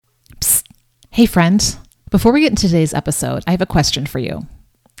Hey friend, before we get into today's episode, I have a question for you.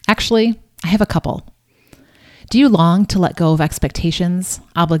 Actually, I have a couple. Do you long to let go of expectations,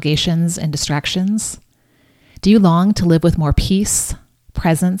 obligations, and distractions? Do you long to live with more peace,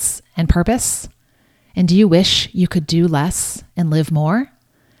 presence, and purpose? And do you wish you could do less and live more?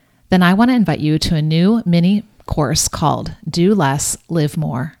 Then I want to invite you to a new mini course called Do Less, Live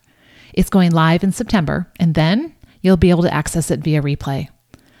More. It's going live in September, and then you'll be able to access it via replay.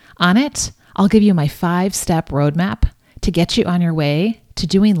 On it, I'll give you my 5-step roadmap to get you on your way to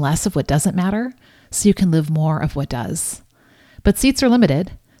doing less of what doesn't matter so you can live more of what does. But seats are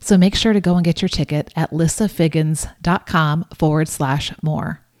limited, so make sure to go and get your ticket at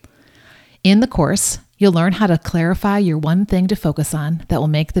lissafiggins.com/more. In the course, you'll learn how to clarify your one thing to focus on that will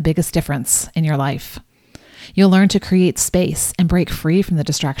make the biggest difference in your life. You'll learn to create space and break free from the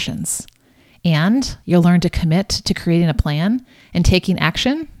distractions. And you'll learn to commit to creating a plan and taking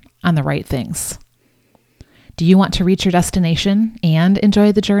action on the right things. Do you want to reach your destination and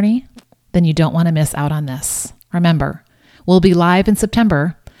enjoy the journey? Then you don't want to miss out on this. Remember, we'll be live in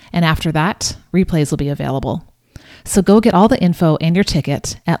September, and after that, replays will be available. So go get all the info and your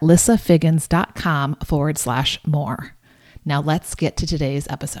ticket at lissafiggins.com/more. Now let's get to today's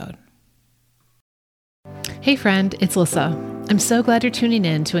episode. Hey friend, it's Lissa. I'm so glad you're tuning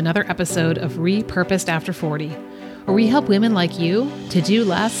in to another episode of Repurposed After 40, where we help women like you to do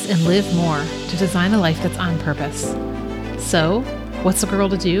less and live more to design a life that's on purpose. So, what's a girl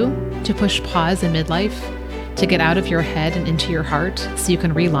to do to push pause in midlife, to get out of your head and into your heart so you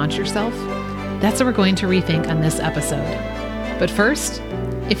can relaunch yourself? That's what we're going to rethink on this episode. But first,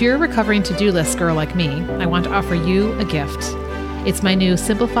 if you're a recovering to-do list girl like me, I want to offer you a gift. It's my new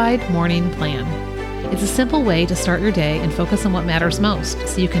simplified morning plan. It's a simple way to start your day and focus on what matters most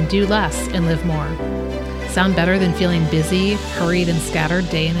so you can do less and live more. Sound better than feeling busy, hurried, and scattered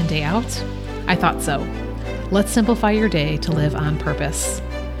day in and day out? I thought so. Let's simplify your day to live on purpose.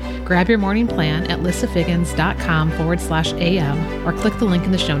 Grab your morning plan at lissafiggins.com/am or click the link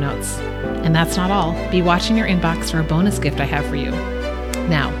in the show notes. And that's not all. Be watching your inbox for a bonus gift I have for you.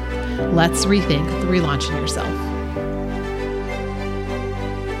 Now, let's rethink the relaunching yourself.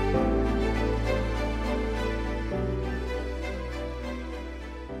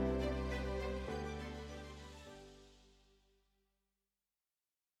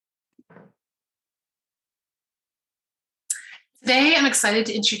 Today, I'm excited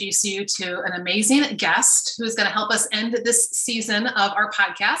to introduce you to an amazing guest who is going to help us end this season of our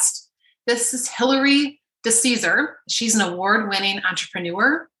podcast. This is Hilary DeCesar. She's an award-winning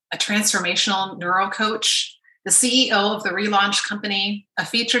entrepreneur, a transformational neuro coach, the CEO of the Relaunch Company, a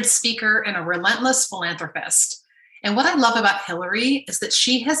featured speaker, and a relentless philanthropist. And what I love about Hilary is that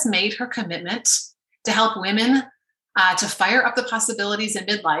she has made her commitment to help women to fire up the possibilities in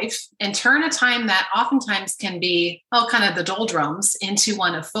midlife and turn a time that oftentimes can be, kind of the doldrums into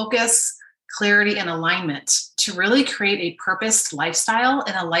one of focus, clarity, and alignment to really create a purposed lifestyle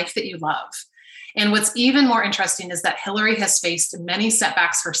and a life that you love. And what's even more interesting is that Hilary has faced many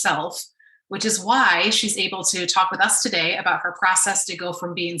setbacks herself, which is why she's able to talk with us today about her process to go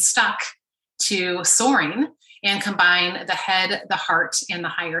from being stuck to soaring and combine the head, the heart, and the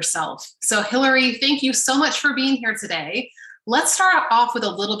higher self. So Hilary, thank you so much for being here today. Let's start off with a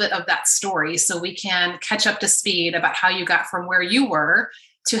little bit of that story so we can catch up to speed about how you got from where you were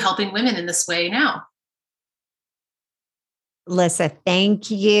to helping women in this way now. Lissa, thank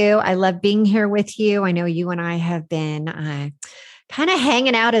you. I love being here with you. I know you and I have been kind of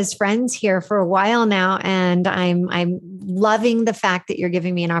hanging out as friends here for a while now, and I'm loving the fact that you're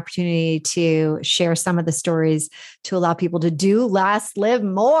giving me an opportunity to share some of the stories to allow people to do less, live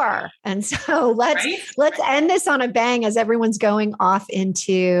more. And so let's end this on a bang as everyone's going off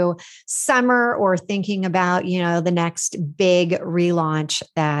into summer or thinking about, the next big relaunch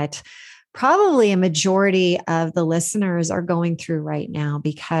that probably a majority of the listeners are going through right now,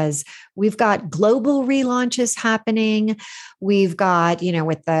 because we've got global relaunches happening. We've got,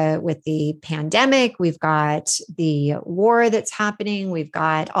 with the pandemic, we've got the war that's happening. We've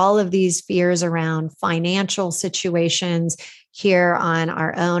got all of these fears around financial situations here on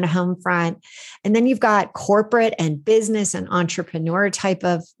our own home front. And then you've got corporate and business and entrepreneur type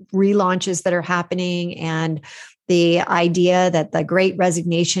of relaunches that are happening. And the idea that the great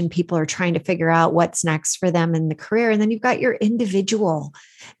resignation, people are trying to figure out what's next for them in the career. And then you've got your individual,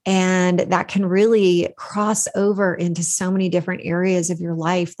 and that can really cross over into so many different areas of your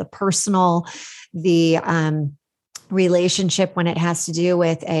life, the personal, the relationship when it has to do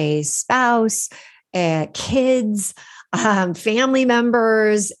with a spouse, kids, family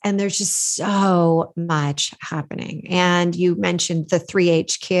members, and there's just so much happening. And you mentioned the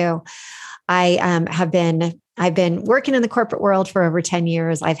 3HQ. I've been working in the corporate world for over 10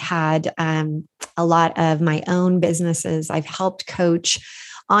 years. I've had a lot of my own businesses. I've helped coach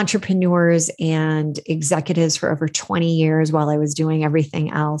entrepreneurs and executives for over 20 years while I was doing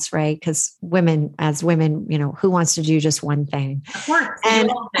everything else, right? Because as women, who wants to do just one thing? Of course. And,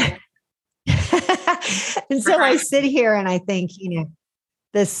 and so I sit here and I think,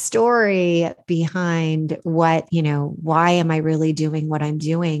 the story behind why am I really doing what I'm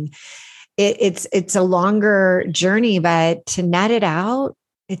doing? It's a longer journey, but to net it out,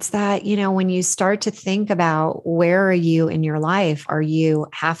 it's that, when you start to think about where are you in your life? Are you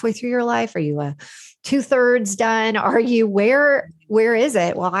halfway through your life? Are you a 2/3 done? Are you where is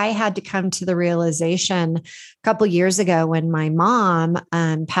it? Well, I had to come to the realization a couple of years ago when my mom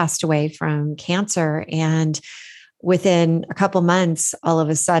passed away from cancer, and within a couple months, all of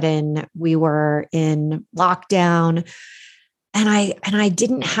a sudden we were in lockdown. And I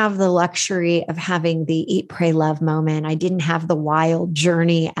didn't have the luxury of having the eat, pray, love moment. I didn't have the wild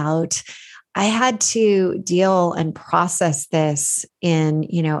journey out. I had to deal and process this in,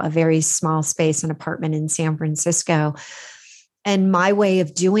 a very small space, an apartment in San Francisco. And my way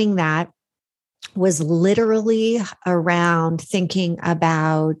of doing that was literally around thinking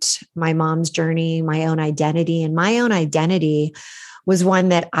about my mom's journey, my own identity, and my own identity was one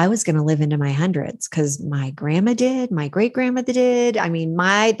that I was going to live into my hundreds because my grandma did, my great grandmother did. I mean,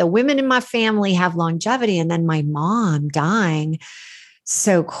 the women in my family have longevity, and then my mom dying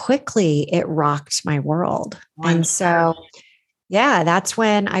so quickly, it rocked my world. And so, yeah, that's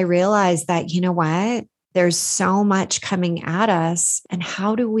when I realized that, what, there's so much coming at us, and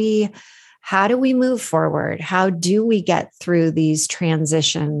how do we move forward? How do we get through these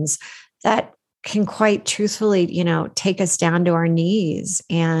transitions that can quite truthfully, take us down to our knees?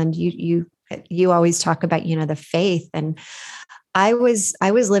 And you always talk about, the faith. And I was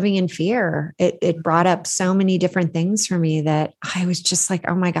living in fear. It brought up so many different things for me that I was just like,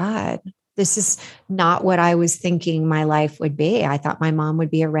 oh my God, this is not what I was thinking my life would be. I thought my mom would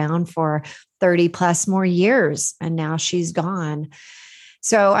be around for 30 plus more years, and now she's gone.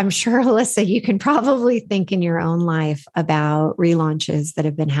 So I'm sure, Alyssa, you can probably think in your own life about relaunches that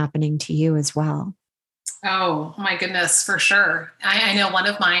have been happening to you as well. Oh my goodness, for sure. I know one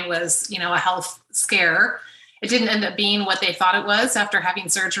of mine was, a health scare. It didn't end up being what they thought it was after having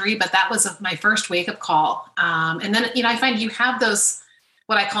surgery, but that was my first wake-up call. And then, I find you have those,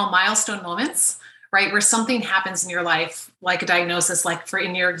 what I call milestone moments, right? Where something happens in your life, like a diagnosis, like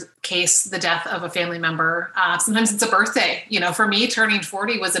in your case, the death of a family member. Sometimes it's a birthday. For me, turning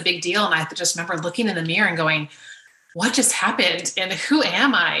 40 was a big deal. And I just remember looking in the mirror and going, what just happened? And who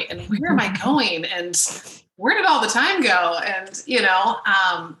am I? And where am I going? And where did all the time go? And,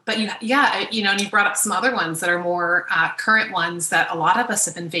 but and you brought up some other ones that are more current ones that a lot of us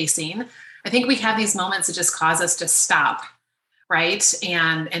have been facing. I think we have these moments that just cause us to stop, right?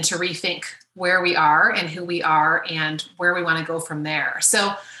 And to rethink where we are and who we are and where we want to go from there.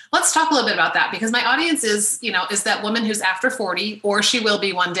 So let's talk a little bit about that, because my audience is that woman who's after 40, or she will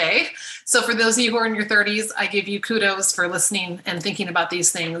be one day. So for those of you who are in your 30s, I give you kudos for listening and thinking about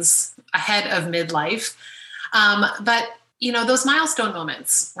these things ahead of midlife. But those milestone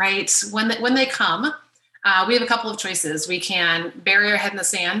moments, right? When they come, we have a couple of choices. We can bury our head in the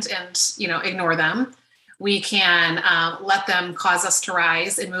sand and, ignore them. We can let them cause us to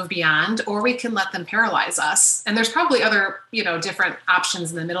rise and move beyond, or we can let them paralyze us. And there's probably other, different options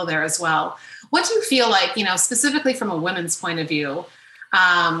in the middle there as well. What do you feel like, specifically from a women's point of view,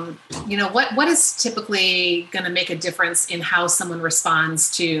 what is typically going to make a difference in how someone responds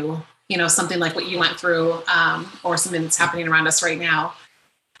to, something like what you went through, or something that's happening around us right now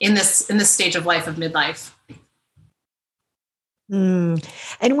in this stage of life of midlife?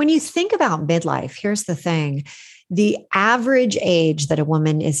 And when you think about midlife, here's the thing. The average age that a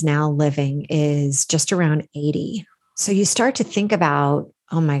woman is now living is just around 80. So you start to think about,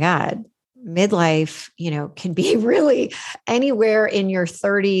 oh my God, midlife, can be really anywhere in your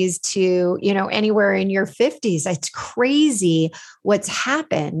 30s to, anywhere in your 50s. It's crazy what's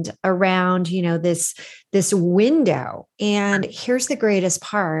happened around, this window. And here's the greatest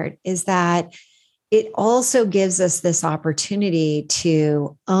part is that it also gives us this opportunity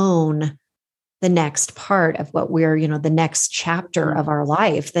to own the next part of what we're, the next chapter of our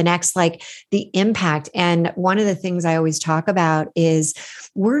life, the next, the impact. And one of the things I always talk about is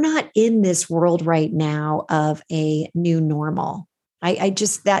we're not in this world right now of a new normal.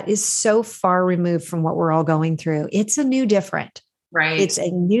 That is so far removed from what we're all going through. It's a new different, right? It's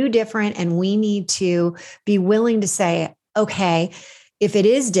a new different. And we need to be willing to say, okay, if it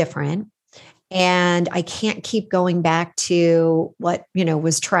is different, And I can't keep going back to what,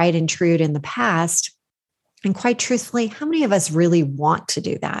 was tried and true in the past. And quite truthfully, how many of us really want to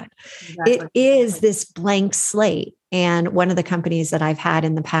do that? Exactly. It is this blank slate. And one of the companies that I've had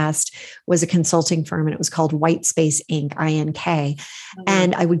in the past was a consulting firm, and it was called Whitespace Inc., INK.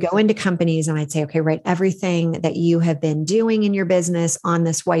 And I would go into companies and I'd say, okay, write everything that you have been doing in your business on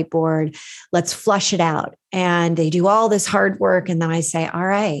this whiteboard. Let's flush it out. And they do all this hard work. And then I say, all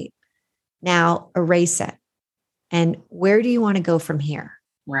right, now erase it. And where do you want to go from here?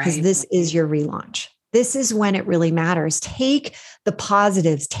 Because this is your relaunch. This is when it really matters. Take the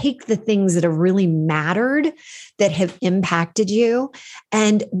positives, take the things that have really mattered, that have impacted you.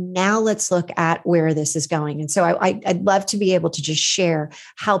 And now let's look at where this is going. And so I'd love to be able to just share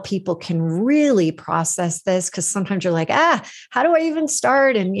how people can really process this, because sometimes you're like, how do I even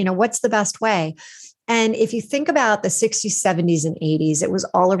start? And, what's the best way? And if you think about the 60s, 70s, and 80s, it was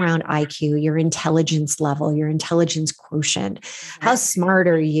all around IQ, your intelligence level, your intelligence quotient. How smart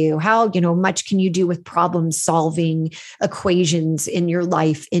are you? How, much can you do with problem solving equations in your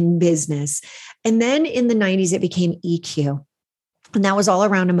life, in business? And then in the 90s, it became EQ. And that was all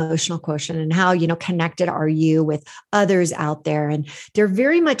around emotional quotient and how, connected are you with others out there? And they're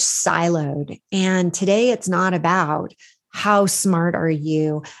very much siloed. And today it's not about how smart are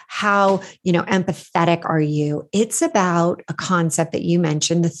you? How, empathetic are you? It's about a concept that you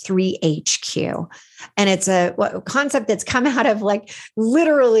mentioned, the 3HQ. And it's a concept that's come out of like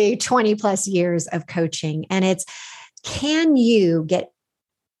literally 20 plus years of coaching. And it's, can you get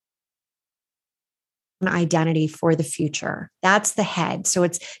an identity for the future? That's the head. So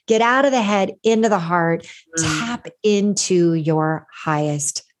it's get out of the head, into the heart, tap into your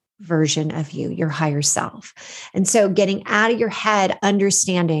highest version of you, your higher self. And so getting out of your head,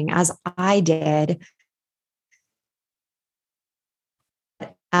 understanding, as I did,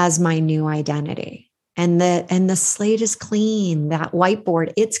 as my new identity. And the slate is clean. That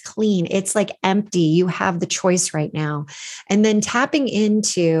whiteboard, it's clean. It's like empty. You have the choice right now. And then tapping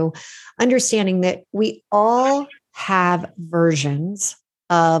into understanding that we all have versions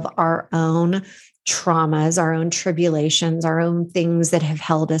of our own traumas, our own tribulations, our own things that have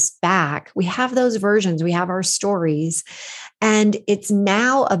held us back. We have those versions, we have our stories. And it's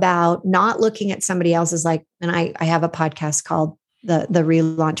now about not looking at somebody else's, like, and I have a podcast called the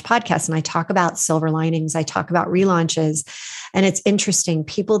Relaunch Podcast, and I talk about silver linings. I talk about relaunches. And it's interesting,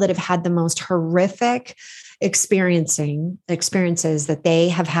 people that have had the most horrific experiences that they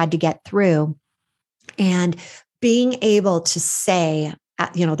have had to get through, and being able to say,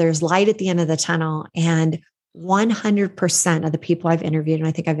 there's light at the end of the tunnel. And 100% of the people I've interviewed, and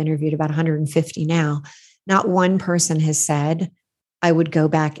I think I've interviewed about 150 now, not one person has said, I would go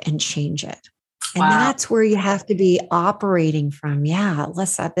back and change it. And that's where you have to be operating from. Yeah,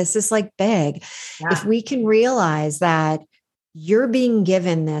 listen, this is like big. Yeah. If we can realize that you're being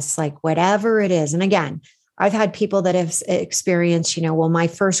given this, like whatever it is. And again, I've had people that have experienced, my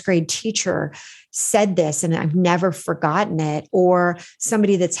first grade teacher said this and I've never forgotten it, or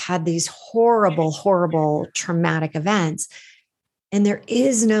somebody that's had these horrible, horrible traumatic events. And there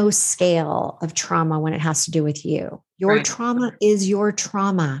is no scale of trauma when it has to do with you. Your trauma is your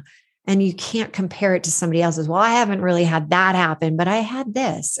trauma. And you can't compare it to somebody else's. Well, I haven't really had that happen, but I had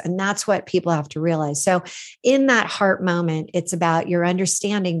this. And that's what people have to realize. So in that heart moment, it's about your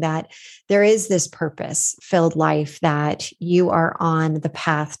understanding that there is this purpose-filled life that you are on the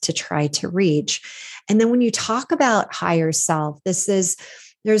path to try to reach. And then when you talk about higher self, there's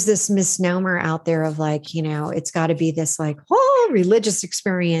this misnomer out there of like, it's got to be this like, religious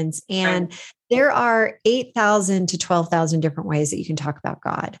experience. And there are 8,000 to 12,000 different ways that you can talk about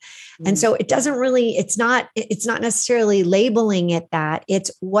God. And so it doesn't really, it's not necessarily labeling it that.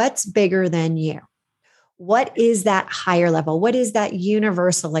 It's what's bigger than you. What is that higher level? What is that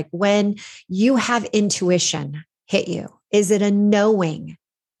universal? Like when you have intuition hit you, is it a knowing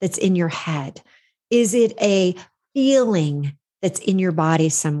that's in your head? Is it a feeling that's in your body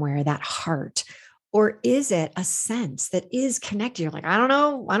somewhere, that heart? Or is it a sense that is connected? You're like, I don't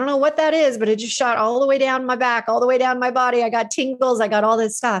know what that is, but it just shot all the way down my back, all the way down my body. I got tingles. I got all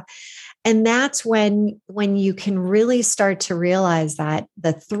this stuff. And that's when you can really start to realize that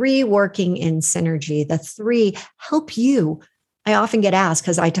the three working in synergy, the three help you. I often get asked,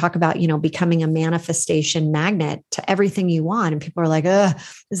 because I talk about, becoming a manifestation magnet to everything you want. And people are like,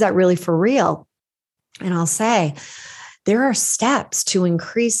 is that really for real? And I'll say, there are steps to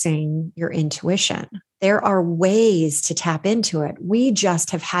increasing your intuition. There are ways to tap into it. We just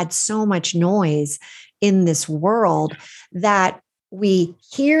have had so much noise in this world that we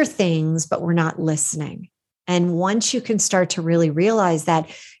hear things, but we're not listening. And once you can start to really realize that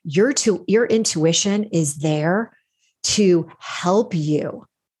your intuition is there to help you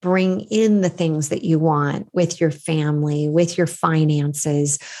bring in the things that you want with your family, with your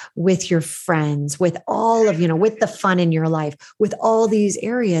finances, with your friends, with all of, with the fun in your life, with all these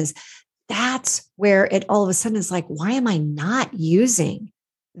areas, that's where it all of a sudden is like, why am I not using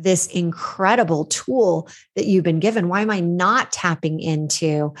this incredible tool that you've been given? Why am I not tapping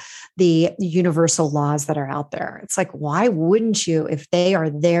into the universal laws that are out there? It's like, why wouldn't you if they are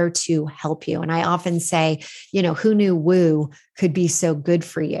there to help you? And I often say, who knew woo could be so good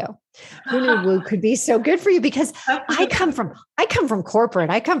for you? Who knew woo could be so good for you? Because I come from corporate.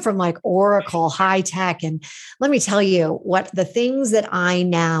 I come from like Oracle, high tech. And let me tell you what the things that I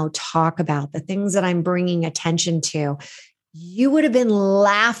now talk about, the things that I'm bringing attention to, you would have been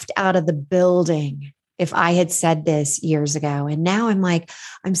laughed out of the building if I had said this years ago. And now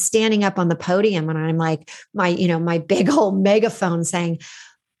I'm standing up on the podium and I'm like my big old megaphone saying,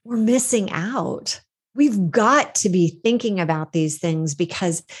 we're missing out. We've got to be thinking about these things,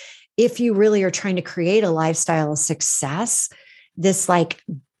 because if you really are trying to create a lifestyle of success, this like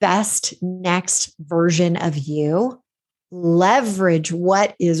best next version of you, leverage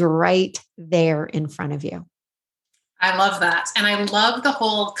what is right there in front of you. I love that. And I love the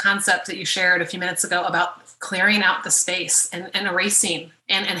whole concept that you shared a few minutes ago about clearing out the space and erasing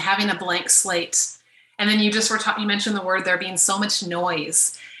and having a blank slate. And then you mentioned the word there being so much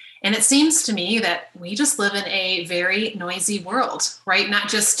noise. And it seems to me that we just live in a very noisy world, right? Not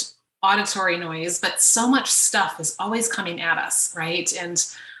just auditory noise, but so much stuff is always coming at us, right? And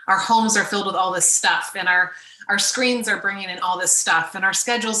our homes are filled with all this stuff, and our screens are bringing in all this stuff, and our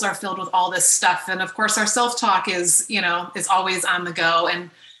schedules are filled with all this stuff. And of course, our self-talk is always on the go,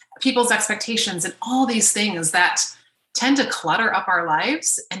 and people's expectations and all these things that tend to clutter up our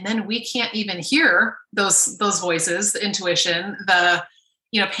lives. And then we can't even hear those voices, the intuition, the,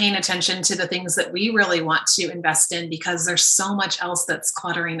 paying attention to the things that we really want to invest in, because there's so much else that's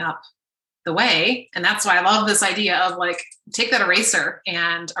cluttering up the way. And that's why I love this idea of like, take that eraser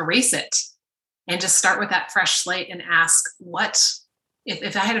and erase it. And just start with that fresh slate and ask, what,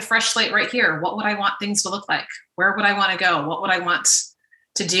 if I had a fresh slate right here, what would I want things to look like? Where would I want to go? What would I want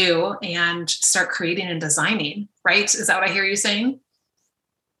to do? And start creating and designing, right? Is that what I hear you saying?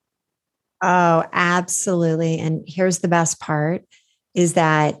 Oh, absolutely. And here's the best part is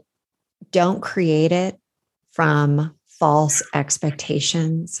that don't create it from false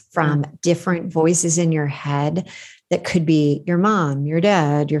expectations, from different voices in your head that could be your mom, your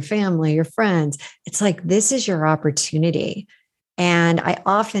dad, your family, your friends. It's like, this is your opportunity. And I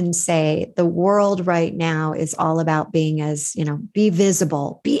often say the world right now is all about being be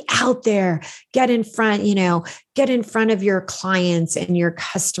visible, be out there, get in front of your clients and your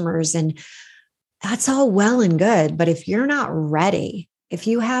customers. And that's all well and good. But if you're not ready, if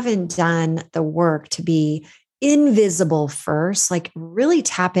you haven't done the work to be invisible first, like really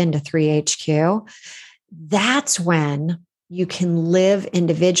tap into 3HQ, that's when you can live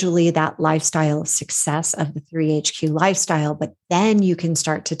individually that lifestyle of success of the 3HQ lifestyle, but then you can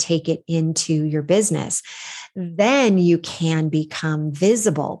start to take it into your business. Then you can become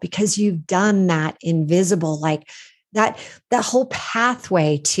visible because you've done that invisible, like that whole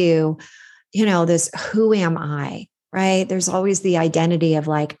pathway to, this who am I, right? There's always the identity of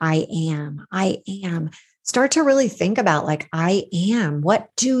like, I am. Start to really think about like, I am. What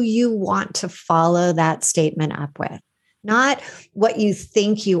do you want to follow that statement up with? Not what you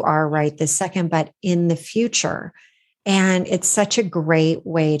think you are right this second, but in the future. And it's such a great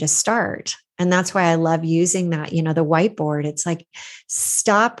way to start. And that's why I love using that, the whiteboard. It's like,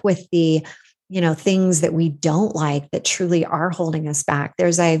 stop with the, things that we don't like that truly are holding us back.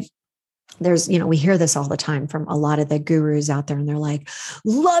 We hear this all the time from a lot of the gurus out there, and they're like,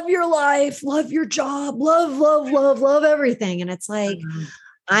 love your life, love your job, love everything. And it's like,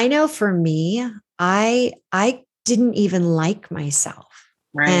 I know for me, I didn't even like myself.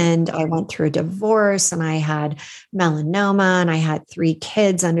 Right. And I went through a divorce, and I had melanoma, and I had 3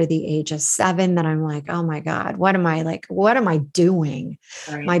 kids under the age of 7 that I'm like, oh my God, what am I doing?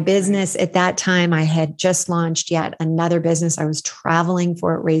 Right. My business at that time, I had just launched yet another business. I was traveling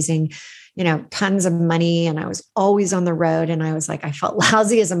for it, raising tons of money. And I was always on the road. And I was like, I felt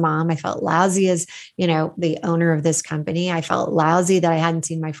lousy as a mom. I felt lousy as, the owner of this company. I felt lousy that I hadn't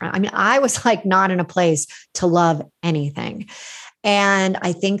seen my friend. I mean, I was like not in a place to love anything. And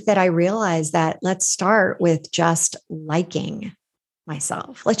I think that I realized that let's start with just liking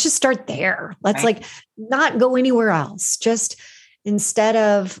myself. Let's just start there. Let's not go anywhere else. Just instead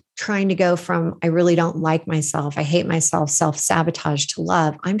of trying to go from, I really don't like myself, I hate myself, self-sabotage to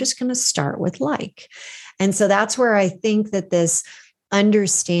love, I'm just going to start with like. And so that's where I think that this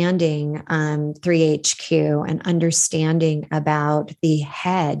understanding 3HQ and understanding about the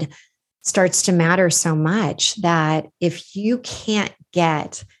head starts to matter so much, that if you can't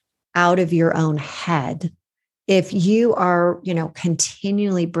get out of your own head, if you are,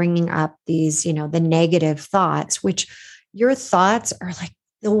 continually bringing up these, the negative thoughts, which your thoughts are like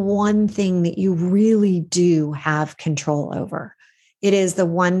the one thing that you really do have control over. It is the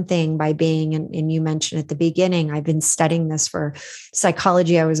one thing by being, and you mentioned at the beginning, I've been studying this for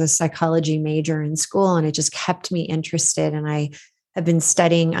psychology. I was a psychology major in school, and it just kept me interested. And I have been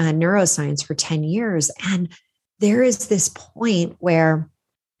studying neuroscience for 10 years. And there is this point where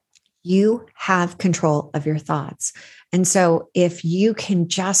you have control of your thoughts. And so if you can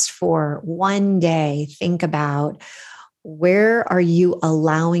just for one day think about, where are you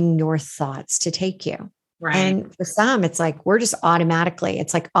allowing your thoughts to take you? Right. And for some, it's like, we're just automatically,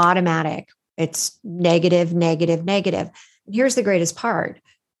 it's like automatic. It's negative, negative, negative. And here's the greatest part.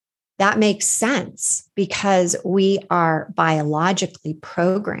 That makes sense because we are biologically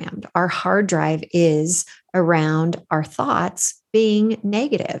programmed. Our hard drive is around our thoughts being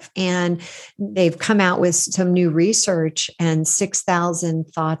negative. And they've come out with some new research, and 6,000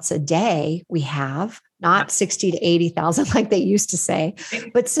 thoughts a day we have, not 60 to 80,000 like they used to say,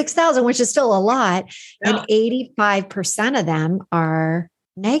 but 6,000, which is still a lot. Yeah. And 85% of them are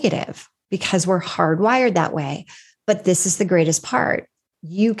negative because we're hardwired that way. But this is the greatest part.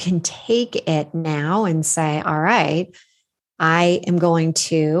 You can take it now and say, all right, I am going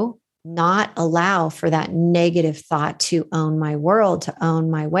to not allow for that negative thought to own my world, to own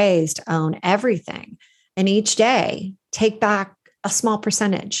my ways, to own everything. And each day, take back a small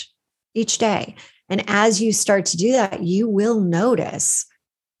percentage each day. And as you start to do that, you will notice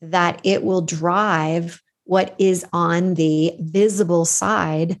that it will drive what is on the visible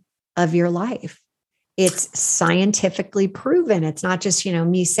side of your life. It's scientifically proven. It's not just,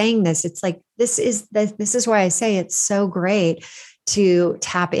 me saying this. It's like, this is why I say it's so great to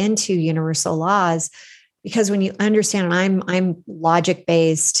tap into universal laws, because when you understand, I'm logic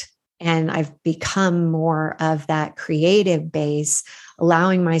based, and I've become more of that creative base,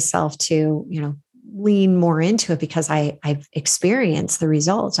 allowing myself to, lean more into it, because I've experienced the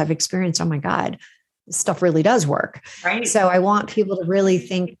results. I've experienced, oh my God, this stuff really does work. Right. So I want people to really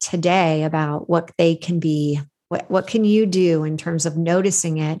think today about what they can be, what can you do in terms of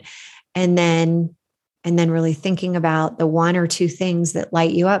noticing it, and then really thinking about the one or two things that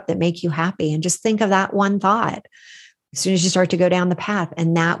light you up, that make you happy, and just think of that one thought as soon as you start to go down the path,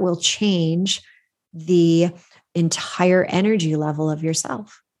 and that will change the entire energy level of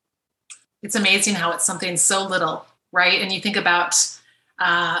yourself. It's amazing how it's something so little, right? And you think about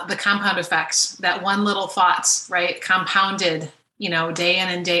the compound effect, that one little thought, right? Compounded, day in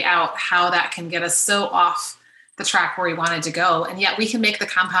and day out, how that can get us so off the track where we wanted to go. And yet we can make the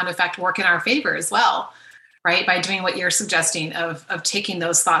compound effect work in our favor as well, right? By doing what you're suggesting of taking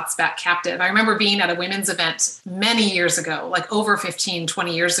those thoughts back captive. I remember being at a women's event many years ago, like over 15,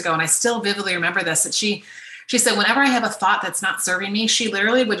 20 years ago. And I still vividly remember this, that she said, whenever I have a thought that's not serving me, she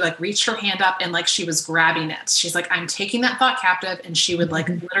literally would like reach her hand up and like she was grabbing it. She's like, I'm taking that thought captive. And she would like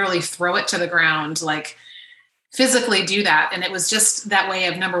literally throw it to the ground, like physically do that. And it was just that way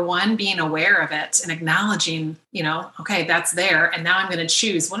of, number one, being aware of it and acknowledging, okay, that's there. And now I'm going to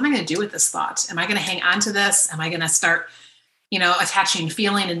choose, what am I going to do with this thought? Am I going to hang on to this? Am I going to start, attaching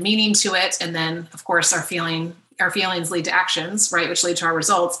feeling and meaning to it? And then of course our feelings lead to actions, right? Which lead to our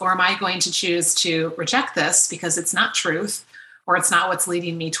results. Or am I going to choose to reject this because it's not truth, or it's not what's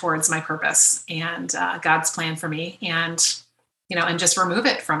leading me towards my purpose and God's plan for me, and just remove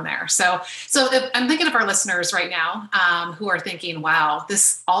it from there. So I'm thinking of our listeners right now who are thinking, wow,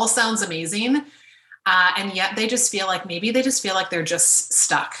 this all sounds amazing. And yet they just feel like they're just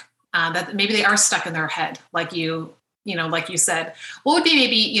stuck, that maybe they are stuck in their head. Like you said, what would be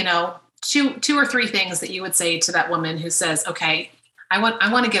maybe, two or three things that you would say to that woman who says, okay, I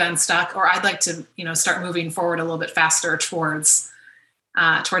want to get unstuck, or I'd like to, start moving forward a little bit faster towards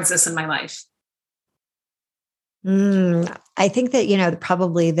this in my life? I think that,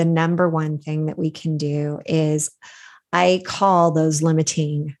 probably the number one thing that we can do is, I call those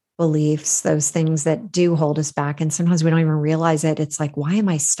limiting beliefs, those things that do hold us back. And sometimes we don't even realize it. It's like, why am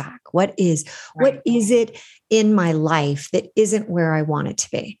I stuck? What is it in my life that isn't where I want it to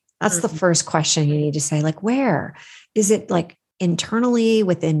be? That's the first question you need to say, like, where is it, like internally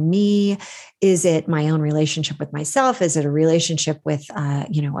within me? Is it my own relationship with myself? Is it a relationship with, a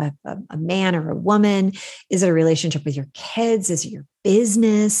man or a woman? Is it a relationship with your kids? Is it your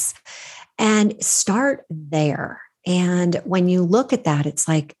business? And start there. And when you look at that, it's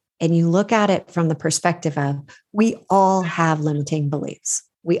like, and you look at it from the perspective of we all have limiting beliefs.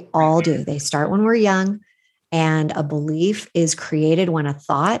 We all do. They start when we're young, and a belief is created when a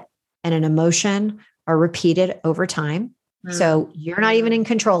thought and an emotion are repeated over time. So you're not even in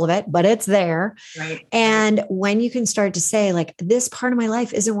control of it, but it's there. Right. And when you can start to say, like, this part of my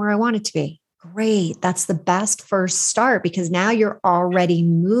life isn't where I want it to be. Great. That's the best first start, because now you're already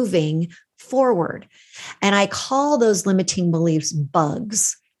moving forward. And I call those limiting beliefs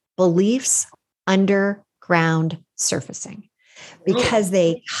bugs, beliefs underground surfacing, because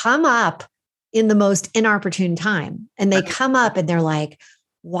they come up in the most inopportune time. And they come up and they're like,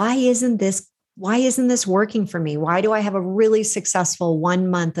 why isn't this working for me? Why do I have a really successful 1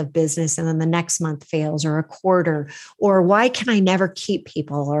 month of business and then the next month fails, or a quarter? Or why can I never keep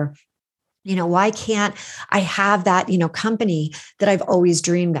people? Or, why can't I have that, company that I've always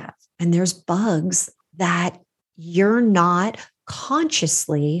dreamed of? And there's bugs that you're not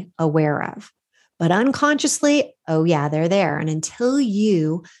consciously aware of, but unconsciously, oh yeah, they're there. And until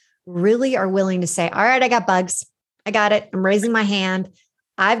you really are willing to say, all right, I got bugs. I got it. I'm raising my hand.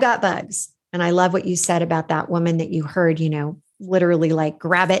 I've got bugs. And I love what you said about that woman that you heard, literally like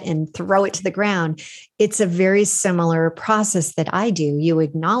grab it and throw it to the ground. It's a very similar process that I do. You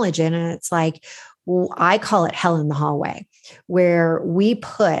acknowledge it. And it's like, well, I call it hell in the hallway, where we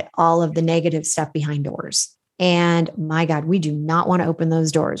put all of the negative stuff behind doors. And my God, we do not want to open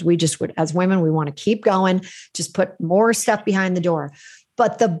those doors. We just would, as women, we want to keep going, just put more stuff behind the door.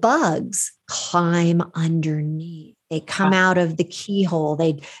 But the bugs climb underneath. They come out of the keyhole.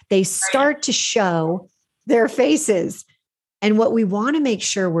 They start to show their faces. And what we want to make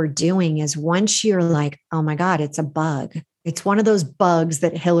sure we're doing is, once you're like, oh my God, it's a bug. It's one of those bugs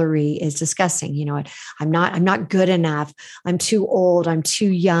that Hillary is discussing. I'm not good enough. I'm too old. I'm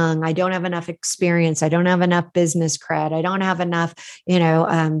too young. I don't have enough experience. I don't have enough business cred. I don't have enough,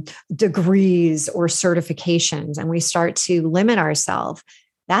 degrees or certifications. And we start to limit ourselves.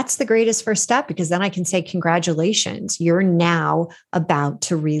 That's the greatest first step, because then I can say, congratulations, you're now about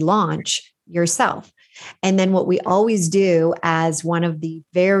to relaunch yourself. And then what we always do as one of the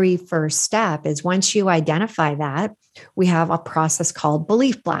very first step is, once you identify that, we have a process called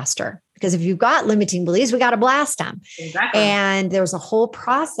Belief Blaster. Because if you've got limiting beliefs, we got to blast them. Exactly. And there's a whole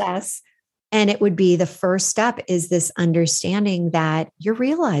process. And it would be, the first step is this understanding that you're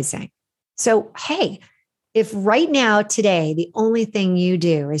realizing. So, hey, if right now, today, the only thing you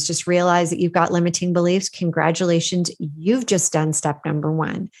do is just realize that you've got limiting beliefs, congratulations, you've just done step number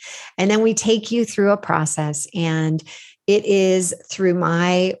 1. And then we take you through a process. And it is through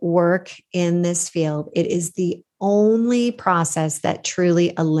my work in this field, it is the only process that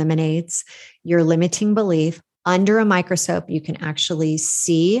truly eliminates your limiting belief. Under a microscope, you can actually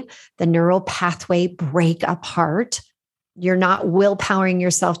see the neural pathway break apart. You're not willpowering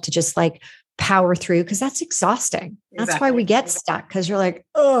yourself to just like power through, because that's exhausting. That's Exactly. why we get stuck, because you're like,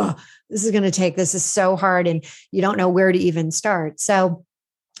 oh, this is so hard. And you don't know where to even start. So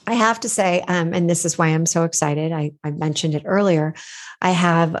I have to say, and this is why I'm so excited. I mentioned it earlier. I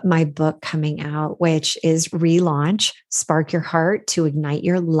have my book coming out, which is Relaunch, Spark Your Heart to Ignite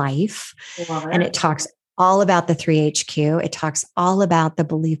Your Life. And it talks all about the 3HQ. It talks all about the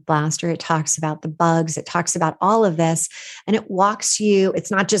Belief Blaster. It talks about the bugs. It talks about all of this. And it walks you, it's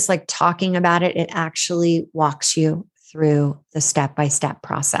not just like talking about it, it actually walks you through the step-by-step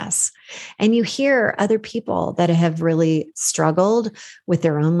process. And you hear other people that have really struggled with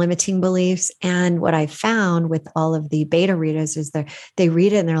their own limiting beliefs. And what I found with all of the beta readers is that they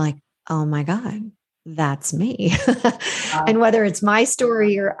read it and they're like, oh my God, that's me. And whether it's my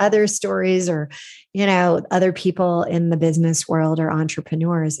story or other stories, or, other people in the business world or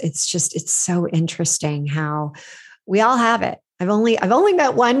entrepreneurs, it's so interesting how we all have it. I've only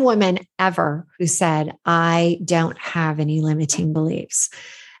met one woman ever who said, I don't have any limiting beliefs.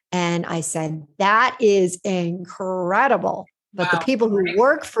 And I said, that is incredible. But Wow. the people who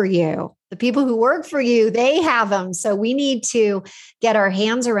work for you, they have them. So we need to get our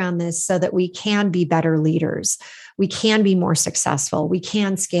hands around this so that we can be better leaders. We can be more successful. We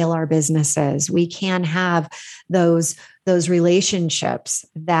can scale our businesses. We can have those relationships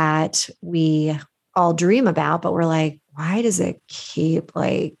that we all dream about, but we're like, why do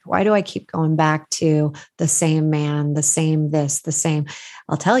I keep going back to the same man, the same this, the same?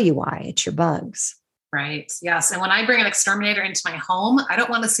 I'll tell you why. It's your bugs. Right. Yes. And when I bring an exterminator into my home, I don't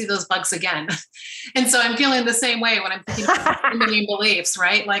want to see those bugs again. And so I'm feeling the same way when I'm thinking about limiting beliefs,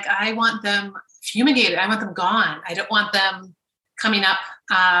 right? Like, I want them fumigated. I want them gone. I don't want them coming up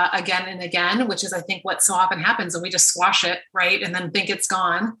again and again, which is, I think, what so often happens. And we just squash it, right? And then think it's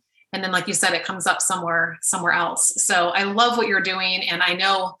gone. And then, like you said, it comes up somewhere else. So I love what you're doing. And I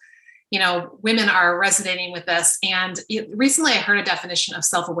know women are resonating with this. And recently I heard a definition of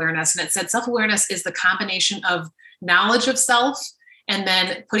self-awareness, and it said self-awareness is the combination of knowledge of self and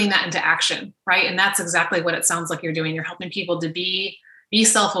then putting that into action, right? And that's exactly what it sounds like you're doing. You're helping people to be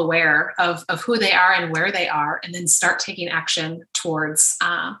self-aware of who they are and where they are, and then start taking action towards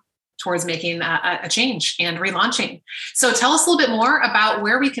making a change and relaunching. So tell us a little bit more about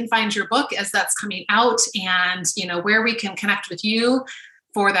where we can find your book as that's coming out, and where we can connect with you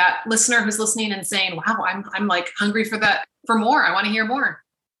for that listener who's listening and saying, wow, I'm like hungry for more. I want to hear more.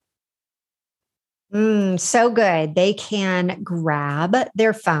 So good. They can grab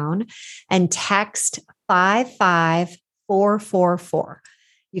their phone and text 55444.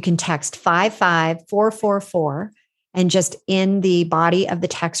 You can text 55444 and just in the body of the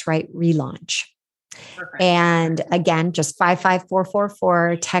text, write relaunch. Perfect. And again, just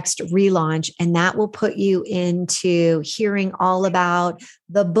 55444, text relaunch, and that will put you into hearing all about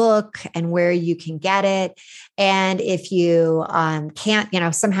the book and where you can get it. And if you can't,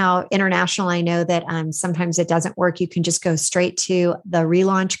 somehow international, I know that sometimes it doesn't work. You can just go straight to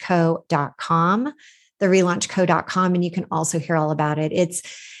therelaunchco.com, and you can also hear all about it.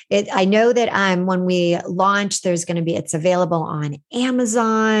 I know that when we launch, it's available on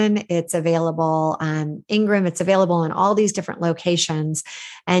Amazon, it's available on Ingram, it's available in all these different locations,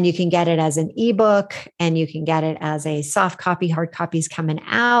 and you can get it as an ebook, and you can get it as a soft copy. Hard copies coming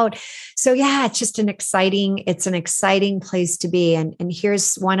out. So yeah, it's just an exciting place to be. And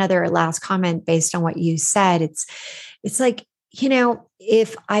here's one other last comment based on what you said. It's like,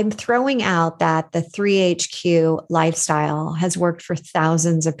 if I'm throwing out that the 3HQ lifestyle has worked for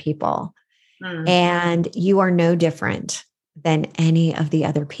thousands of people, and you are no different than any of the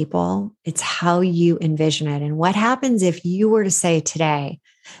other people, it's how you envision it. And what happens if you were to say today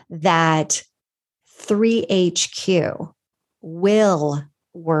that 3HQ will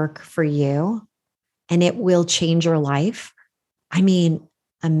work for you and it will change your life? I mean,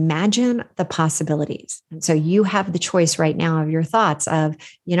 imagine the possibilities. And so you have the choice right now of your thoughts of,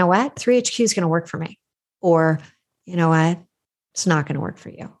 3HQ is going to work for me, or, it's not going to work for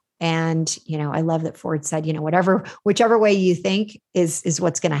you. And, I love that Ford said, whichever way you think is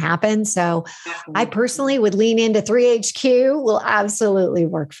what's going to happen. So I personally would lean into 3HQ will absolutely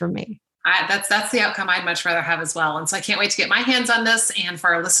work for me. That's the outcome I'd much rather have as well. And so I can't wait to get my hands on this, and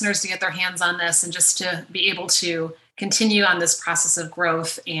for our listeners to get their hands on this, and just to be able to continue on this process of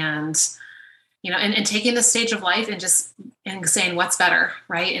growth and taking this stage of life and saying what's better,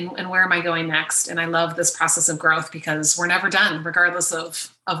 right? And where am I going next? And I love this process of growth because we're never done, regardless of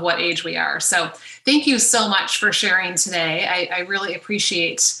what age we are. So thank you so much for sharing today. I really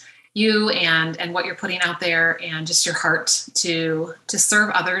appreciate you and what you're putting out there, and just your heart to serve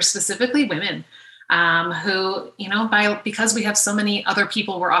others, specifically women, who, because we have so many other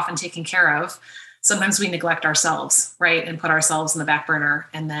people we're often taking care of, sometimes we neglect ourselves, right? And put ourselves in the back burner,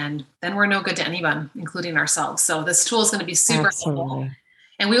 and then we're no good to anyone, including ourselves. So this tool is going to be super helpful.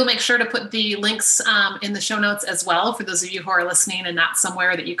 And we will make sure to put the links in the show notes as well, for those of you who are listening and not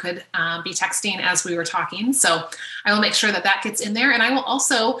somewhere that you could be texting as we were talking. So I will make sure that gets in there. And I will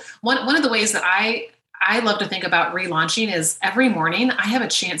also, one of the ways that I love to think about relaunching is every morning I have a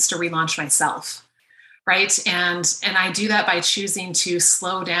chance to relaunch myself. Right. And I do that by choosing to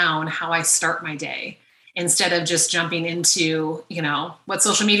slow down how I start my day, instead of just jumping into, what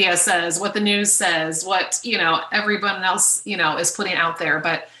social media says, what the news says, what, everyone else, is putting out there,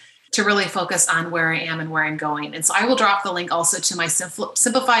 but to really focus on where I am and where I'm going. And so I will drop the link also to my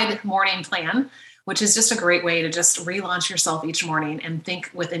simplified morning plan, which is just a great way to just relaunch yourself each morning and think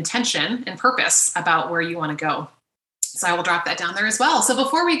with intention and purpose about where you want to go. So I will drop that down there as well. So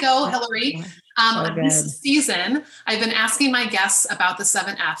before we go, Hillary, this season, I've been asking my guests about the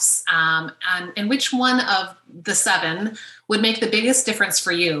 7 F's, and which one of the 7 would make the biggest difference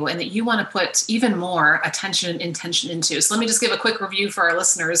for you, and that you want to put even more attention and intention into. So let me just give a quick review for our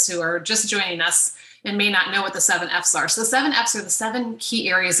listeners who are just joining us and may not know what the 7 F's are. So the 7 F's are the 7 key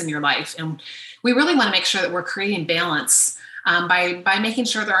areas in your life. And we really want to make sure that we're creating balance by making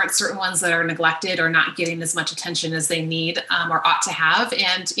sure there aren't certain ones that are neglected or not getting as much attention as they need or ought to have,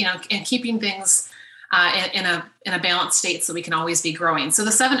 and keeping things in a balanced state so we can always be growing. So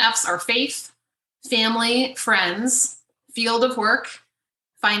the 7 F's are faith, family, friends, field of work,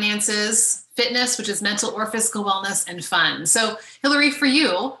 finances, fitness, which is mental or physical wellness, and fun. So Hillary, for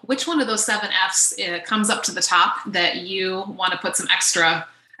you, which one of those 7 F's comes up to the top that you want to put some extra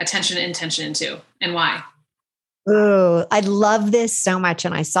attention and intention into, and why? Oh, I love this so much.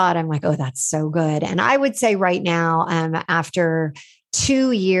 And I saw it. I'm like, oh, that's so good. And I would say right now, after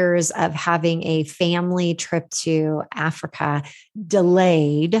 2 years of having a family trip to Africa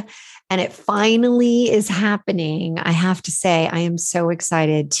delayed, and it finally is happening. I have to say, I am so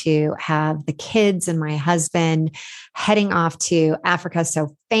excited to have the kids and my husband heading off to Africa.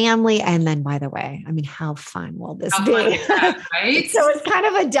 So family. And then, by the way, I mean, how fun will this be? That, right? So it's kind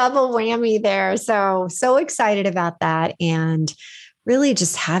of a double whammy there. So excited about that. And really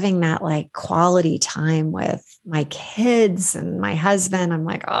just having that like quality time with my kids and my husband. I'm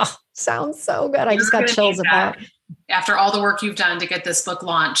like, oh, sounds so good. I just got chills about it. After all the work you've done to get this book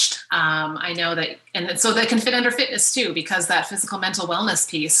launched. I know that, and so that can fit under fitness too, because that physical, mental wellness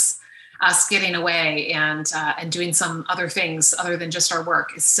piece, us getting away and doing some other things other than just our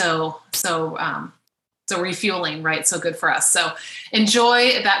work is so refueling, right? So good for us. So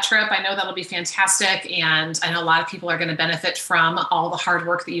enjoy that trip. I know that'll be fantastic. And I know a lot of people are going to benefit from all the hard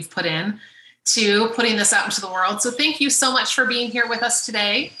work that you've put in to putting this out into the world. So thank you so much for being here with us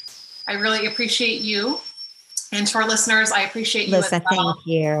today. I really appreciate you. And to our listeners, I appreciate you. Lisa, thank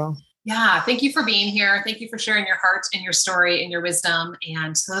you. Yeah. Thank you for being here. Thank you for sharing your heart and your story and your wisdom.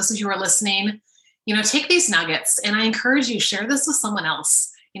 And to those of you who are listening, take these nuggets, and I encourage you, share this with someone else.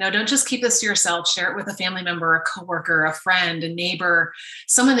 Don't just keep this to yourself, share it with a family member, a coworker, a friend, a neighbor,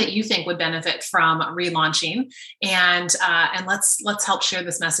 someone that you think would benefit from relaunching. And let's help share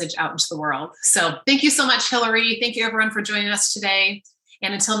this message out into the world. So thank you so much, Hillary. Thank you everyone for joining us today.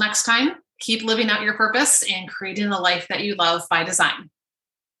 And until next time, keep living out your purpose and creating the life that you love by design.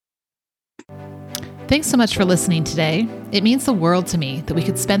 Thanks so much for listening today. It means the world to me that we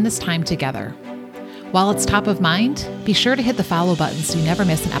could spend this time together. While it's top of mind, be sure to hit the follow button so you never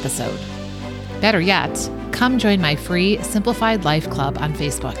miss an episode. Better yet, come join my free Simplified Life Club on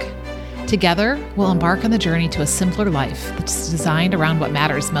Facebook. Together, we'll embark on the journey to a simpler life that's designed around what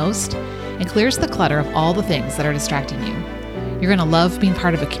matters most and clears the clutter of all the things that are distracting you. You're going to love being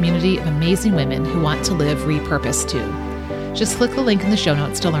part of a community of amazing women who want to live repurposed too. Just click the link in the show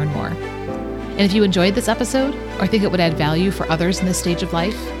notes to learn more. And if you enjoyed this episode or think it would add value for others in this stage of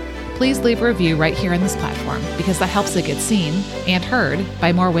life, please leave a review right here on this platform, because that helps it get seen and heard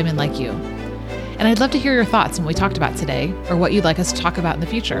by more women like you. And I'd love to hear your thoughts on what we talked about today or what you'd like us to talk about in the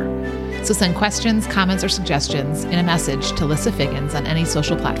future. So send questions, comments, or suggestions in a message to Lissa Figgins on any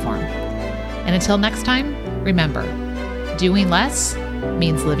social platform. And until next time, remember, doing less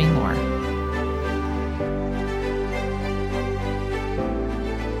means living more.